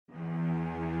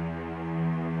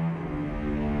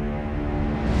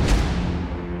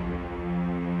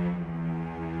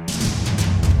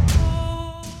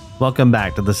Welcome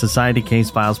back to the Society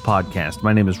Case Files podcast.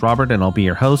 My name is Robert and I'll be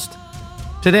your host.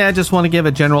 Today I just want to give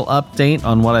a general update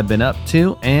on what I've been up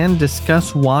to and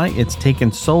discuss why it's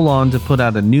taken so long to put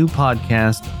out a new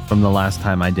podcast from the last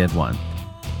time I did one.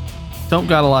 Don't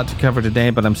got a lot to cover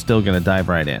today, but I'm still going to dive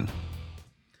right in.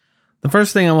 The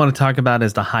first thing I want to talk about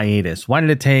is the hiatus. Why did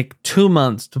it take 2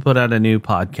 months to put out a new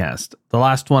podcast? The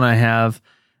last one I have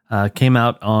came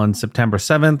out on September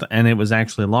 7th, and it was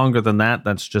actually longer than that.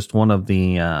 That's just one of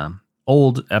the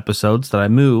old episodes that I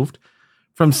moved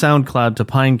from SoundCloud to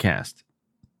Pinecast.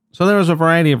 So there was a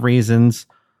variety of reasons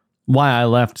why I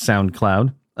left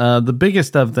SoundCloud. The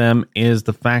biggest of them is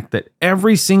the fact that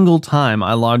every single time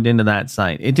I logged into that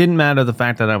site, it didn't matter the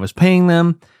fact that I was paying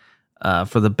them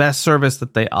for the best service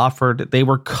that they offered. They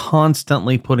were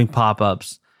constantly putting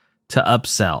pop-ups to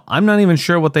upsell. I'm not even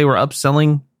sure what they were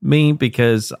upselling me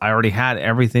because I already had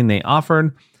everything they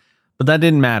offered, but that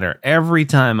didn't matter. Every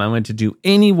time I went to do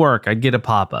any work, I'd get a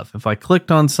pop-up. If I clicked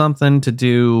on something to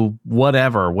do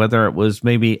whatever, whether it was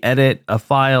maybe edit a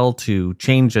file to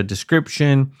change a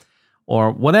description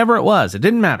or whatever it was, it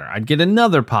didn't matter. I'd get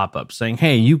another pop-up saying,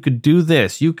 hey, you could do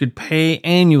this. You could pay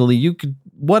annually. You could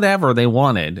whatever they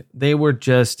wanted. They were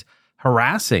just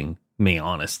harassing me,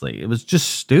 honestly. It was just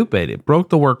stupid. It broke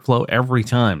the workflow every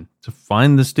time to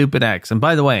find the stupid X. And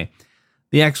by the way,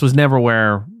 the X was never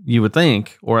where you would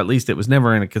think, or at least it was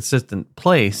never in a consistent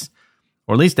place,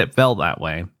 or at least it felt that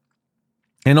way.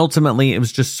 And ultimately, it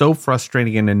was just so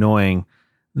frustrating and annoying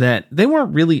that they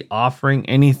weren't really offering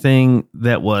anything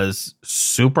that was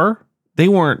super. They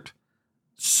weren't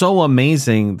so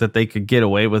amazing that they could get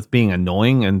away with being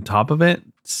annoying on top of it.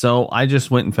 So I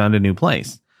just went and found a new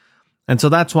place. And so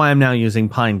that's why I'm now using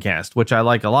Pinecast, which I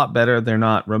like a lot better. They're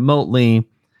not remotely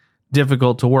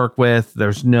difficult to work with.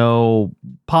 There's no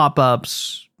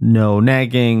pop-ups, no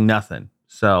nagging, nothing.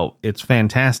 So it's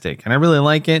fantastic. And I really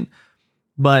like it,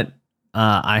 but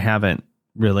I haven't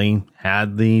really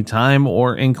had the time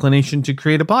or inclination to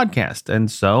create a podcast.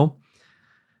 And so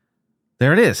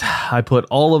there it is. I put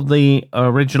all of the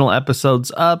original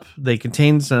episodes up. They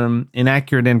contain some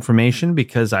inaccurate information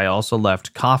because I also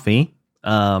left Ko-fi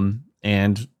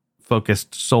and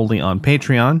focused solely on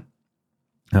Patreon.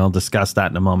 I'll discuss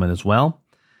that in a moment as well.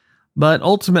 But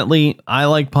ultimately, I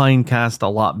like Pinecast a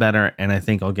lot better, and I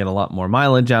think I'll get a lot more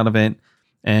mileage out of it.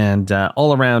 And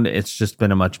all around, it's just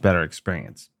been a much better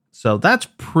experience. So that's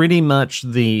pretty much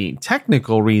the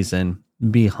technical reason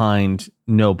behind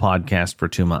no podcast for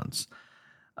 2 months.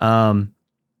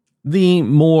 The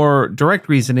more direct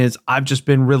reason is I've just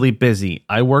been really busy.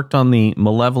 I worked on the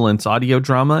Malevolence audio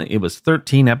drama. It was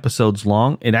 13 episodes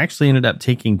long. It actually ended up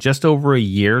taking just over a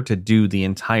year to do the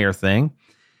entire thing.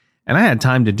 And I had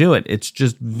time to do it. It's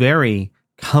just very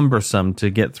cumbersome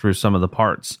to get through some of the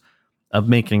parts of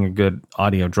making a good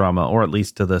audio drama, or at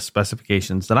least to the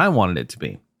specifications that I wanted it to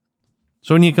be.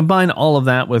 So when you combine all of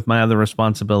that with my other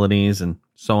responsibilities and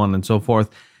so on and so forth,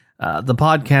 the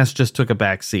podcast just took a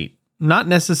back seat. Not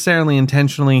necessarily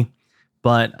intentionally,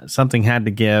 but something had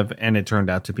to give, and it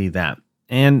turned out to be that.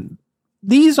 And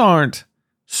these aren't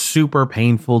super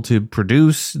painful to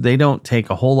produce. They don't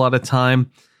take a whole lot of time.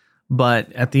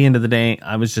 But at the end of the day,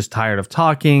 I was just tired of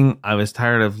talking. I was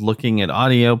tired of looking at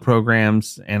audio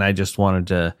programs, and I just wanted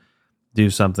to do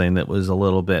something that was a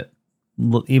little bit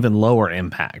even lower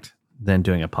impact than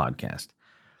doing a podcast.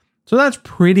 So that's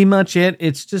pretty much it.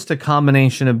 It's just a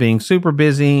combination of being super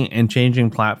busy and changing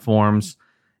platforms.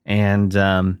 And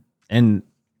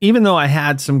even though I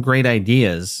had some great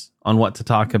ideas on what to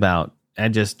talk about, I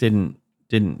just didn't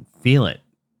feel it.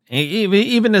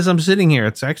 Even as I'm sitting here,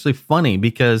 it's actually funny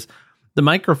because the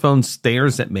microphone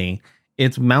stares at me.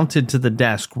 It's mounted to the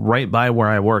desk right by where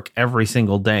I work every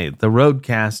single day. The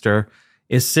Rodecaster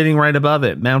is sitting right above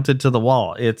it, mounted to the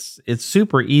wall. It's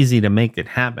super easy to make it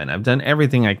happen. I've done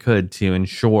everything I could to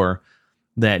ensure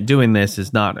that doing this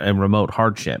is not a remote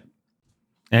hardship.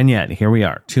 And yet, here we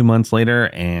are, 2 months later,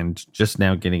 and just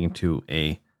now getting into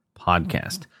a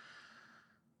podcast.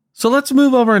 So let's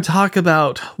move over and talk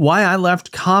about why I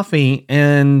left Ko-fi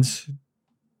and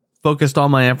focused all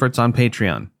my efforts on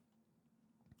Patreon.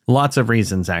 Lots of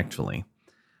reasons, actually.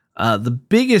 The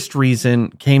biggest reason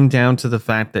came down to the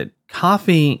fact that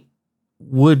Ko-fi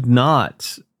would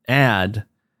not add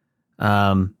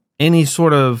any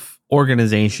sort of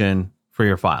organization for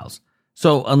your files.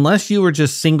 So unless you were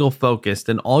just single focused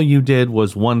and all you did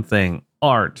was one thing,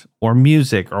 art or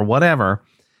music or whatever,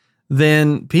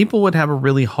 then people would have a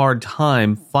really hard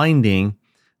time finding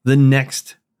the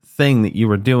next thing that you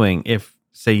were doing if,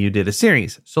 say, you did a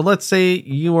series. So let's say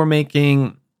you were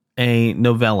making a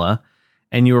novella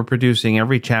and you were producing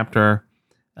every chapter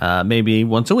maybe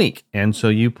once a week. And so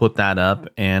you put that up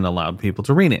and allowed people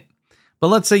to read it. But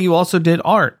let's say you also did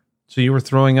art. So you were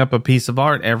throwing up a piece of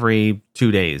art every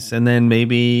 2 days. And then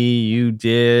maybe you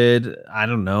did, I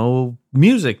don't know,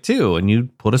 music too, and you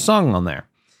put a song on there.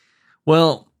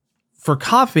 Well, for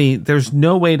Ko-fi, there's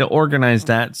no way to organize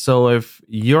that. So if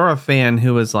you're a fan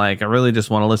who is like, I really just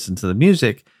want to listen to the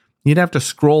music, you'd have to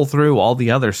scroll through all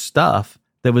the other stuff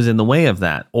that was in the way of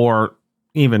that. Or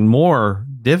even more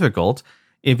difficult,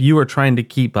 if you were trying to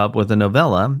keep up with a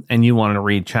novella and you wanted to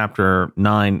read chapter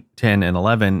 9, 10, and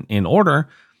 11 in order,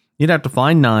 you'd have to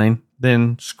find 9,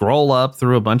 then scroll up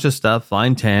through a bunch of stuff,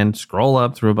 find 10, scroll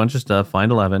up through a bunch of stuff,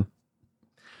 find 11.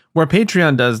 Where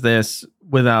Patreon does this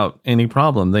without any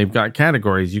problem. They've got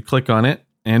categories. You click on it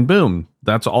and boom,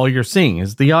 that's all you're seeing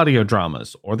is the audio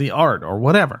dramas or the art or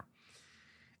whatever.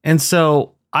 And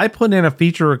so I put in a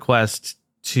feature request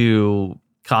to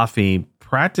Ko-fi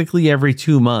practically every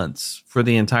 2 months for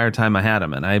the entire time I had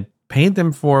them. And I paid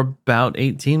them for about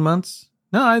 18 months.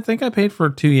 No, I think I paid for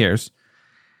 2 years.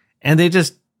 And they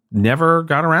just never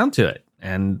got around to it.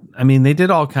 And I mean, they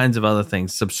did all kinds of other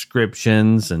things,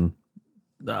 subscriptions and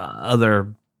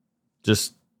other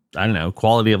just, I don't know,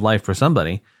 quality of life for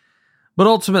somebody. But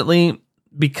ultimately,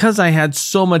 because I had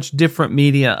so much different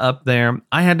media up there,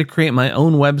 I had to create my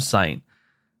own website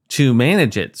to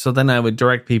manage it. So then I would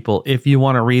direct people, if you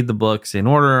want to read the books in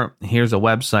order, here's a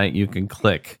website. You can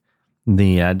click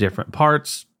the different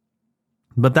parts.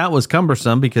 But that was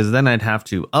cumbersome because then I'd have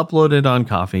to upload it on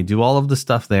Ko-fi, do all of the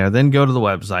stuff there, then go to the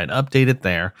website, update it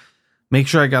there, make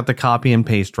sure I got the copy and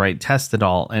paste right, test it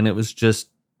all. And it was just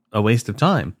a waste of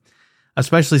time,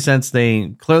 especially since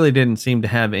they clearly didn't seem to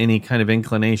have any kind of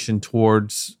inclination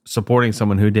towards supporting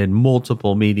someone who did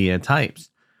multiple media types.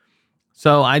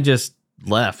 So I just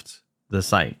left the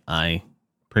site. I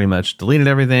pretty much deleted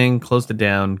everything, closed it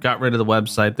down, got rid of the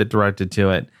website that directed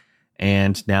to it.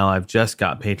 And now I've just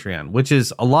got Patreon, which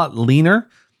is a lot leaner.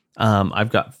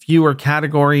 I've got fewer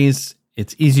categories.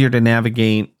 It's easier to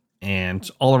navigate. And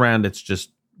all around, it's just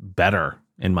better,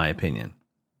 in my opinion.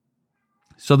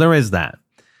 So there is that.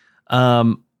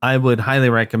 I would highly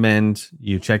recommend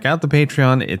you check out the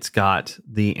Patreon. It's got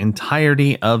the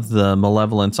entirety of the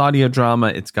Malevolence audio drama.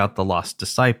 It's got The Lost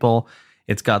Disciple.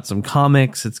 It's got some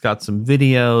comics. It's got some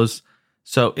videos.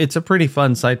 So it's a pretty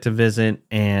fun site to visit,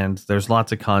 and there's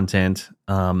lots of content,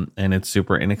 and it's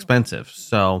super inexpensive.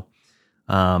 So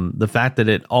the fact that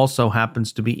it also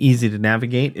happens to be easy to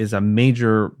navigate is a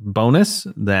major bonus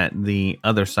that the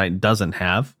other site doesn't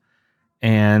have.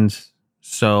 And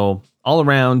so all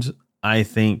around, I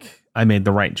think I made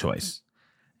the right choice,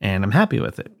 and I'm happy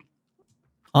with it.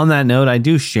 On that note, I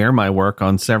do share my work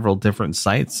on several different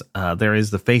sites. There is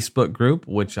the Facebook group,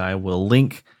 which I will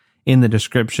link in the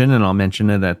description, and I'll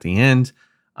mention it at the end.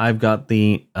 I've got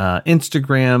the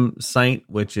Instagram site,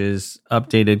 which is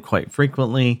updated quite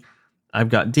frequently. I've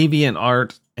got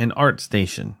DeviantArt and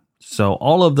ArtStation. So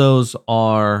all of those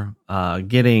are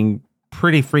getting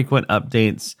pretty frequent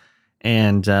updates,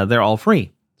 and they're all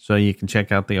free. So you can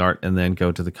check out the art and then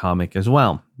go to the comic as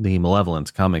well, the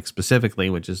Malevolence comic specifically,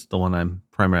 which is the one I'm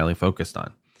primarily focused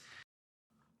on.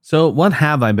 So what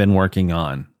have I been working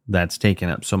on that's taken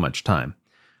up so much time?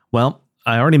 Well,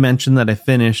 I already mentioned that I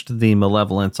finished the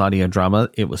Malevolence audio drama.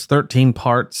 It was 13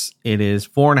 parts. It is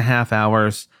 4.5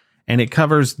 hours, and it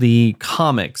covers the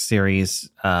comic series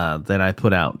that I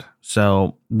put out.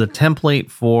 So the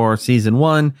template for season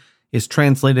 1 is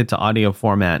translated to audio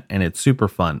format, and it's super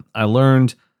fun. I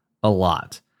learned a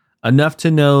lot. Enough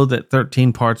to know that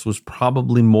 13 parts was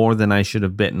probably more than I should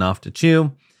have bitten off to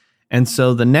chew. And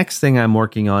so the next thing I'm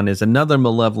working on is another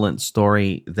Malevolent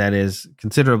story that is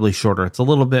considerably shorter. It's a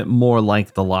little bit more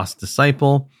like The Lost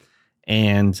Disciple,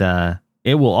 and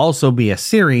it will also be a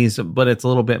series, but it's a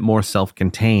little bit more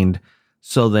self-contained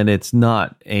so that it's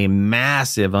not a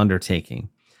massive undertaking.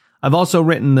 I've also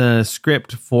written the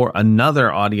script for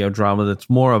another audio drama that's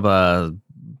more of a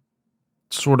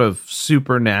sort of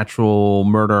supernatural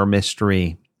murder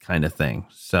mystery kind of thing.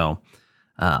 So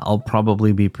I'll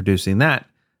probably be producing that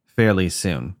fairly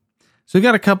soon. So we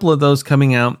got a couple of those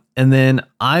coming out. And then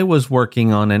I was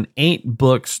working on an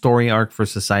 8-book story arc for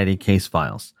Society Case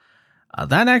Files.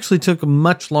 That actually took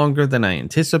much longer than I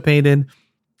anticipated.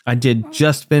 I did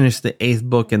just finish the 8th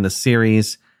book in the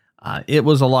series. It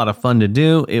was a lot of fun to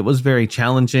do. It was very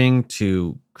challenging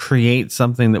to create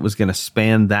something that was going to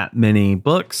span that many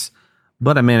books,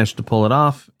 but I managed to pull it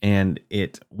off, and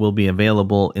it will be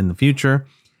available in the future.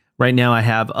 Right now, I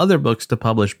have other books to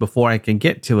publish before I can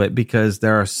get to it, because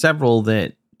there are several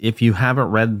that if you haven't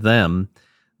read them,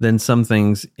 then some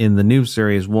things in the new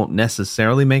series won't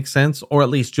necessarily make sense, or at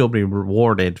least you'll be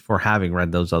rewarded for having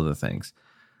read those other things.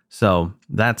 So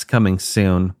that's coming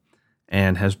soon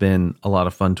and has been a lot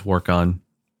of fun to work on.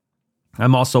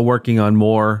 I'm also working on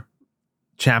more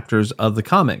chapters of the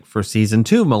comic for season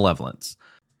 2 Malevolence.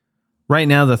 Right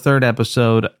now, the 3rd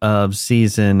episode of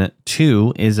season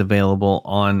 2 is available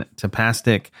on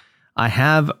Tapastic. I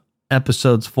have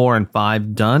episodes 4 and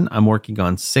 5 done. I'm working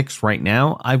on 6 right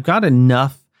now. I've got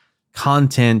enough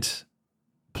content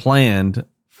planned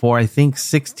for, I think,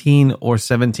 16 or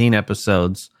 17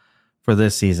 episodes for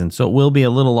this season. So it will be a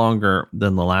little longer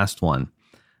than the last one,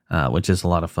 which is a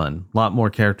lot of fun. A lot more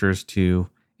characters to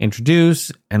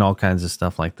introduce and all kinds of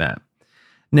stuff like that.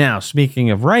 Now,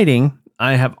 speaking of writing,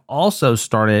 I have also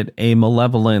started a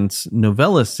Malevolence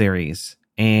novella series,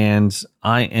 and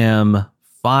I am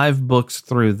 5 books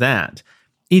through that.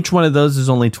 Each one of those is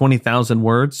only 20,000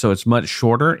 words, so it's much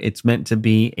shorter. It's meant to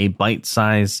be a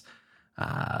bite-sized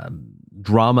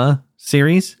drama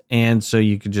series, and so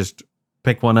you could just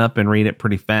pick one up and read it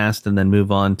pretty fast and then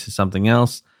move on to something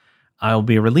else. I'll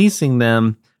be releasing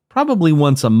them probably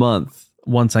once a month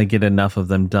once I get enough of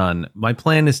them done. My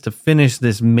plan is to finish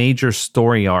this major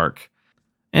story arc,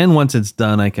 and once it's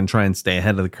done, I can try and stay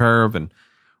ahead of the curve and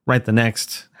write the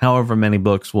next however many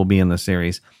books will be in the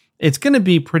series. It's going to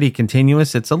be pretty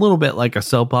continuous. It's a little bit like a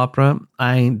soap opera.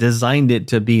 I designed it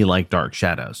to be like Dark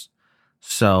Shadows.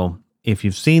 So if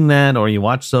you've seen that or you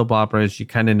watch soap operas, you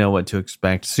kind of know what to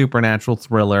expect. Supernatural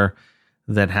thriller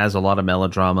that has a lot of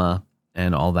melodrama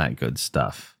and all that good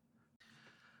stuff.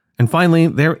 And finally,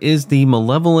 there is the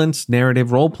Malevolence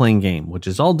narrative role-playing game, which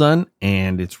is all done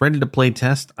and it's ready to play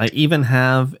test. I even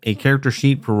have a character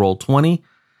sheet for Roll20.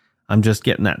 I'm just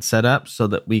getting that set up so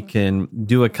that we can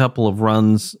do a couple of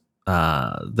runs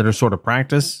that are sort of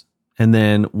practice, and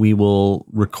then we will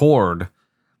record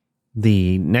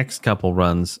the next couple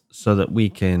runs so that we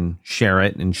can share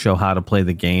it and show how to play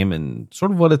the game and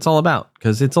sort of what it's all about,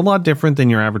 because it's a lot different than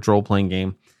your average role-playing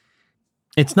game.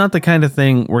 It's not the kind of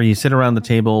thing where you sit around the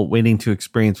table waiting to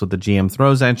experience what the GM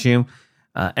throws at you.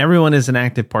 Everyone is an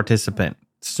active participant.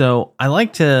 So I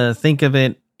like to think of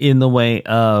it in the way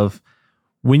of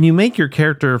when you make your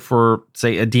character for,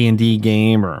 say, a D&D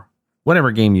game or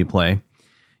whatever game you play,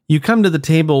 you come to the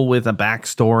table with a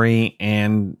backstory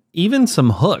and even some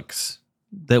hooks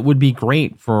that would be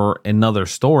great for another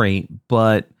story,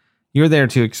 but you're there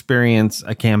to experience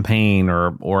a campaign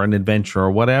or an adventure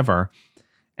or whatever.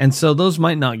 And so those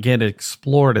might not get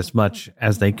explored as much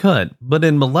as they could. But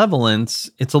in Malevolence,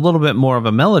 it's a little bit more of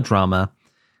a melodrama.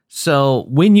 So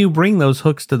when you bring those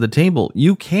hooks to the table,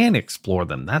 you can explore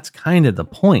them. That's kind of the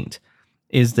point,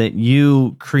 is that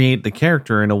you create the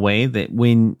character in a way that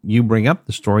when you bring up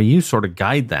the story, you sort of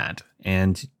guide that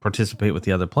and participate with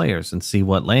the other players and see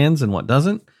what lands and what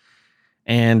doesn't,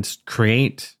 and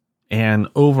create an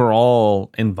overall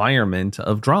environment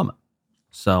of drama.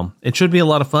 So it should be a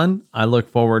lot of fun. I look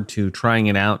forward to trying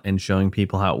it out and showing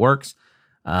people how it works.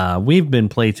 We've been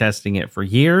play testing it for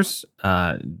years,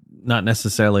 not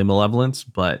necessarily Malevolence,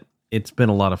 but it's been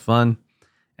a lot of fun,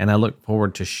 and I look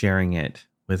forward to sharing it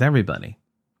with everybody.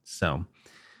 So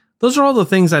those are all the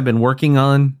things I've been working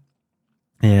on,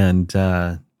 and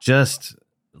just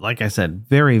like I said,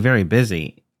 very, very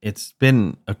busy. It's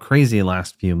been a crazy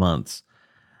last few months.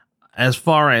 As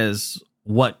far as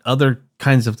what other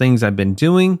kinds of things I've been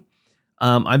doing,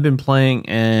 I've been playing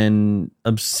an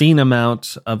obscene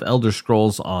amount of Elder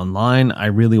Scrolls Online. I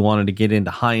really wanted to get into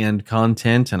high-end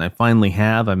content, and I finally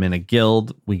have. I'm in a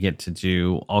guild. We get to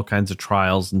do all kinds of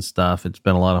trials and stuff. It's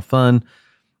been a lot of fun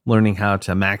learning how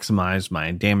to maximize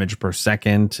my damage per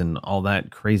second and all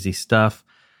that crazy stuff.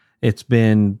 It's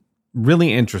been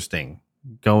really interesting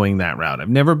going that route. I've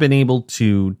never been able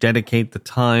to dedicate the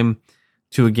time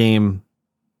to a game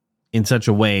in such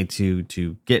a way to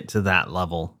get to that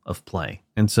level of play.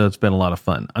 And so it's been a lot of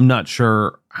fun. I'm not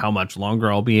sure how much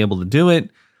longer I'll be able to do it,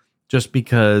 just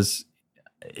because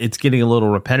it's getting a little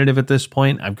repetitive at this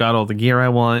point. I've got all the gear I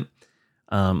want.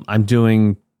 I'm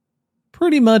doing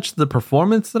pretty much the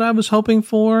performance that I was hoping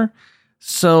for.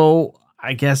 So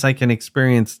I guess I can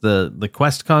experience the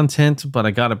quest content, but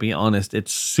I gotta be honest,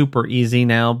 it's super easy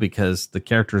now because the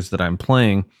characters that I'm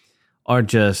playing are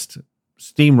just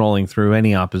steamrolling through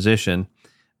any opposition.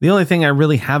 The only thing I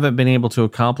really haven't been able to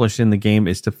accomplish in the game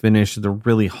is to finish the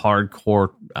really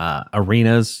hardcore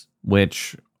arenas,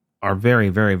 which are very,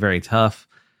 very, very tough,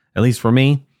 at least for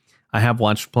me. I have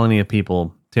watched plenty of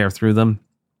people tear through them.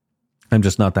 I'm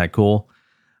just not that cool.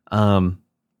 But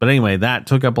anyway, that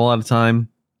took up a lot of time.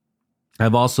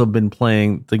 I've also been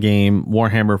playing the game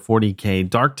Warhammer 40k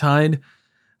Darktide.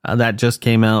 That just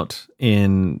came out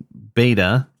in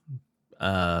beta,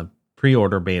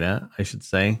 pre-order beta, I should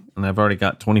say. And I've already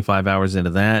got 25 hours into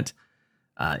that.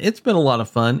 It's been a lot of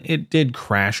fun. It did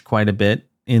crash quite a bit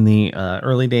in the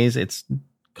early days. It's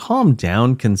calmed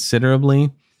down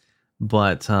considerably,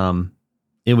 but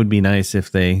it would be nice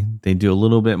if they do a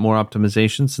little bit more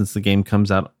optimization since the game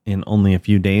comes out in only a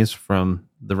few days from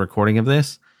the recording of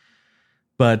this.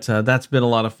 But that's been a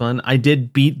lot of fun. I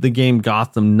did beat the game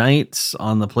Gotham Knights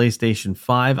on the PlayStation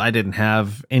 5. I didn't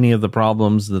have any of the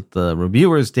problems that the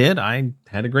reviewers did. I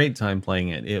had a great time playing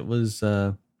it. It was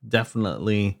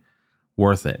definitely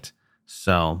worth it.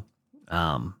 So,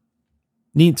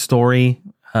 neat story.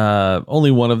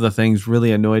 Only one of the things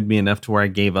really annoyed me enough to where I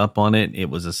gave up on it. It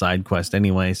was a side quest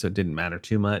anyway, so it didn't matter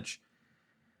too much.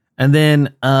 And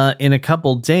then in a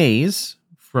couple days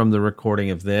from the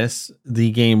recording of this, the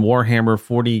game Warhammer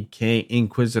 40k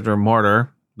Inquisitor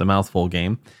Martyr, the mouthful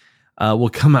game, will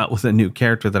come out with a new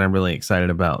character that I'm really excited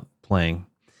about playing.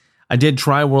 I did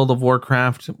try World of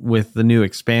Warcraft with the new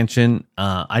expansion.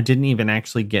 I didn't even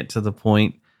actually get to the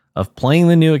point of playing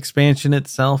the new expansion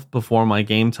itself before my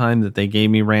game time that they gave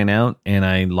me ran out, and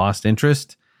I lost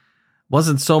interest. It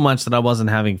wasn't so much that I wasn't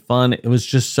having fun. It was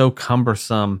just so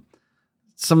cumbersome.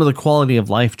 Some of the quality of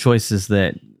life choices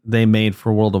that they made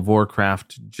for World of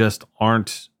Warcraft just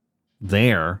aren't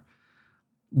there.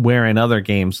 Where in other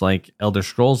games like Elder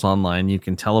Scrolls Online, you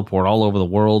can teleport all over the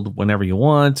world whenever you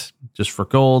want, just for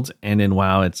gold. And in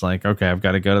WoW, it's like, okay, I've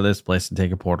got to go to this place and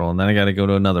take a portal, and then I got to go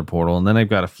to another portal, and then I've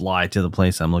got to fly to the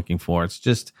place I'm looking for. It's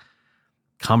just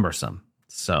cumbersome.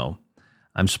 So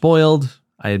I'm spoiled.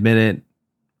 I admit it.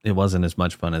 It wasn't as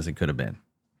much fun as it could have been.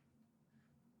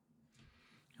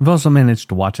 I've also managed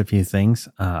to watch a few things.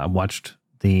 I watched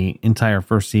the entire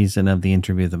first season of The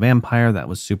Interview with the Vampire. That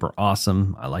was super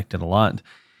awesome. I liked it a lot.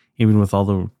 Even with all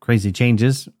the crazy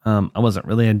changes, I wasn't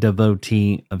really a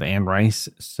devotee of Anne Rice,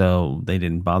 so they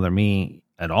didn't bother me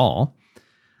at all.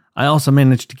 I also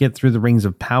managed to get through the Rings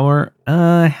of Power.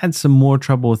 I had some more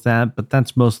trouble with that, but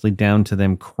that's mostly down to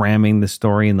them cramming the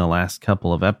story in the last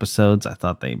couple of episodes. I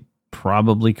thought they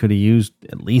probably could have used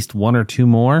at least one or two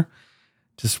more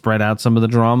to spread out some of the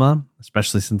drama,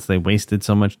 especially since they wasted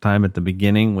so much time at the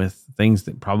beginning with things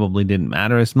that probably didn't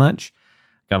matter as much.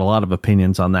 Got a lot of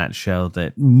opinions on that show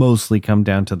that mostly come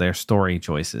down to their story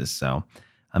choices, so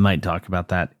I might talk about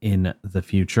that in the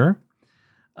future.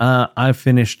 I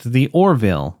finished The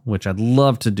Orville, which I'd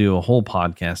love to do a whole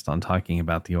podcast on talking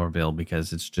about The Orville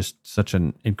because it's just such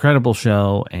an incredible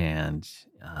show, and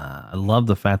I love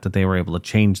the fact that they were able to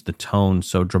change the tone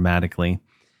so dramatically.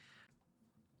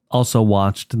 Also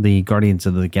watched the Guardians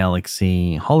of the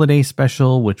Galaxy holiday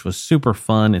special, which was super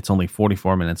fun. It's only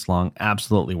 44 minutes long.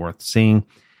 Absolutely worth seeing.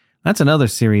 That's another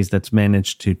series that's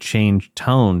managed to change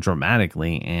tone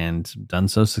dramatically and done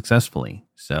so successfully.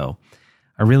 So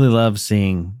I really love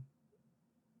seeing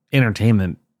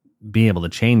entertainment be able to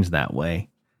change that way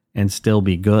and still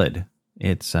be good.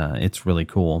 It's really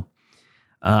cool.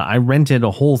 I rented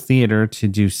a whole theater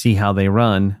to see how they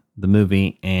run the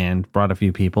movie and brought a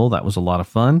few people. That was a lot of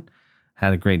fun.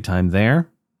 Had a great time there.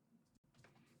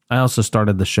 I also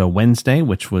started the show Wednesday,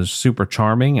 which was super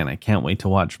charming, and I can't wait to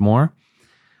watch more.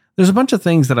 There's a bunch of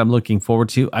things that I'm looking forward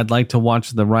to. I'd like to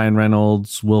watch the Ryan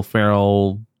Reynolds, Will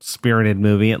Ferrell Spirited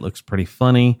movie. It looks pretty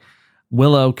funny.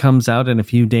 Willow comes out in a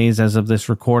few days as of this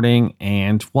recording,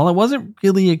 and while I wasn't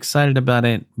really excited about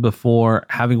it before,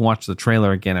 having watched the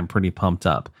trailer again, I'm pretty pumped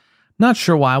up. Not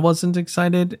sure why I wasn't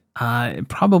excited. It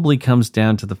probably comes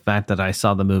down to the fact that I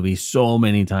saw the movie so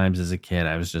many times as a kid.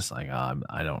 I was just like, oh,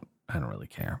 I don't really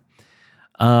care.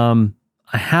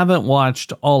 I haven't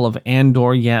watched all of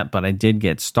Andor yet, but I did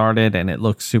get started and it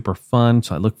looks super fun.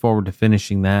 So I look forward to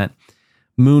finishing that.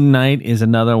 Moon Knight is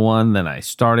another one that I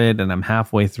started and I'm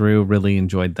halfway through. Really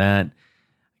enjoyed that.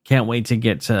 Can't wait to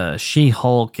get to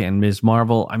She-Hulk and Ms.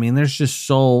 Marvel. I mean, there's just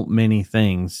so many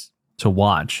things to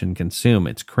watch and consume.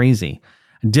 It's crazy.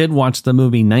 I did watch the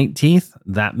movie Night Teeth.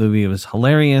 That movie was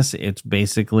hilarious. It's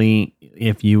basically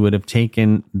if you would have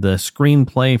taken the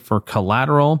screenplay for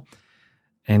Collateral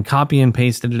and copy and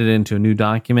pasted it into a new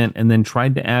document and then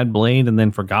tried to add Blade and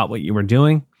then forgot what you were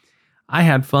doing. I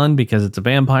had fun because it's a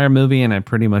vampire movie and I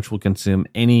pretty much will consume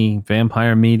any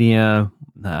vampire media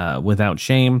without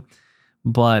shame.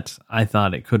 But I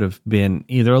thought it could have been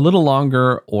either a little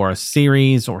longer or a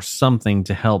series or something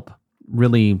to help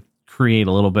really create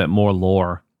a little bit more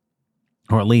lore,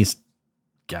 or at least,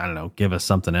 I don't know, give us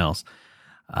something else.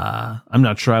 I'm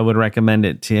not sure I would recommend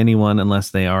it to anyone unless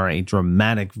they are a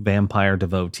dramatic vampire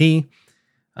devotee.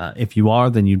 If you are,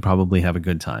 then you'd probably have a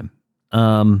good time.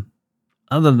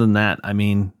 Other than that, I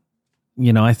mean,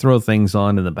 you know, I throw things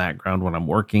on in the background when I'm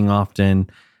working often.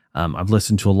 I've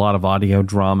listened to a lot of audio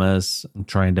dramas. I'm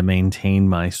trying to maintain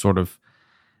my sort of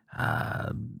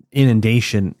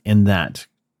inundation in that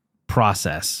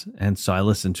process. And so I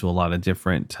listen to a lot of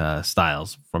different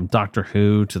styles, from Doctor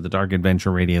Who to the Dark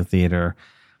Adventure Radio Theater,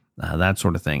 that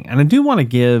sort of thing. And I do want to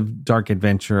give Dark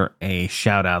Adventure a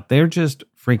shout out. They're just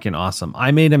freaking awesome.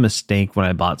 I made a mistake when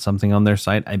I bought something on their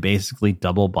site. I basically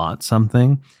double bought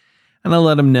something, and I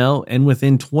let them know. And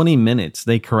within 20 minutes,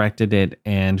 they corrected it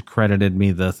and credited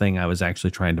me the thing I was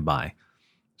actually trying to buy.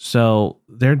 So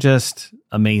they're just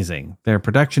amazing. Their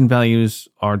production values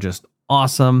are just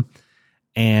awesome,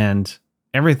 and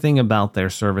everything about their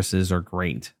services are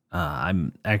great.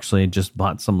 I'm actually just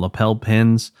bought some lapel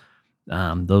pins.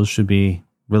 Those should be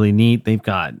really neat. They've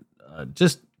got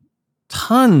just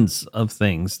tons of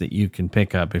things that you can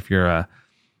pick up if you're a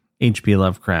H.P.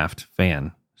 Lovecraft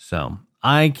fan. So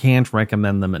I can't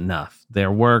recommend them enough.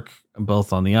 Their work,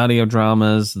 both on the audio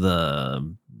dramas,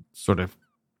 the sort of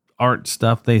art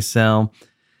stuff they sell,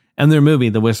 and their movie,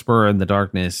 The Whisperer in the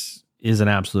Darkness, is an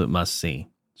absolute must-see.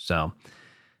 So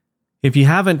if you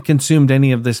haven't consumed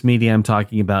any of this media I'm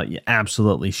talking about, you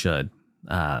absolutely should.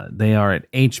 They are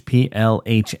at hplhs.org,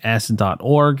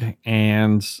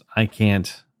 and I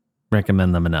can't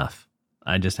recommend them enough.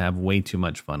 I just have way too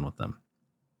much fun with them.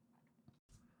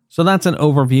 So that's an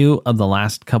overview of the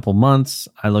last couple months.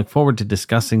 I look forward to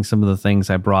discussing some of the things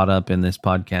I brought up in this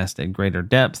podcast at greater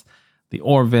depth. The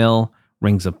Orville,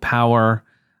 Rings of Power,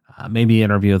 maybe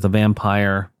Interview with a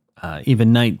Vampire,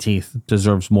 even Night Teeth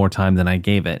deserves more time than I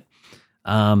gave it.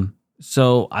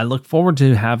 So I look forward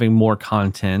to having more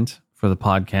content for the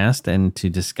podcast and to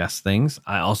discuss things.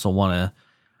 I also want to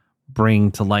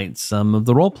bring to light some of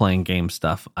the role-playing game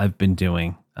stuff I've been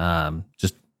doing,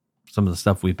 just some of the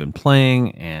stuff we've been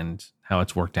playing and how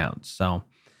it's worked out. So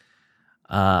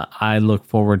I look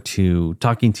forward to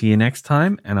talking to you next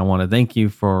time, and I want to thank you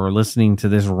for listening to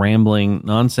this rambling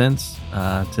nonsense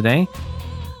today.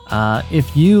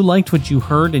 If you liked what you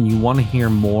heard and you want to hear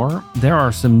more, there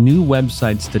are some new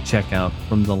websites to check out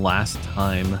from the last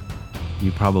time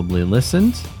you probably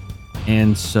listened.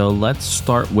 And so let's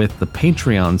start with the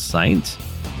Patreon site.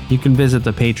 You can visit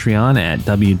the Patreon at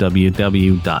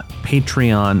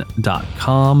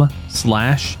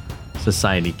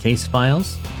www.patreon.com/Society Case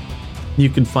Files. You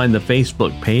can find the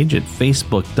Facebook page at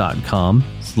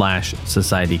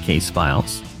facebook.com/Society Case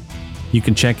Files. You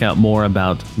can check out more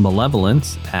about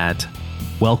Malevolence at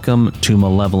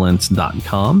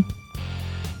welcometomalevolence.com.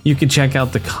 You can check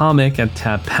out the comic at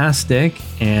Tapastic,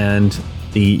 and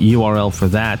the URL for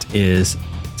that is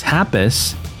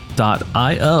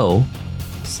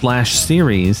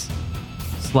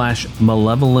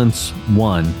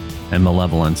tapas.io/series/malevolence1, and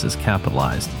malevolence is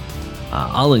capitalized.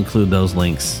 I'll include those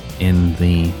links in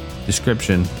the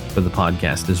description for the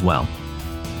podcast as well.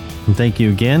 And thank you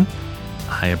again.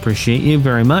 I appreciate you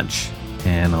very much,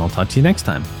 and I'll talk to you next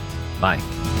time.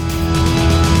 Bye.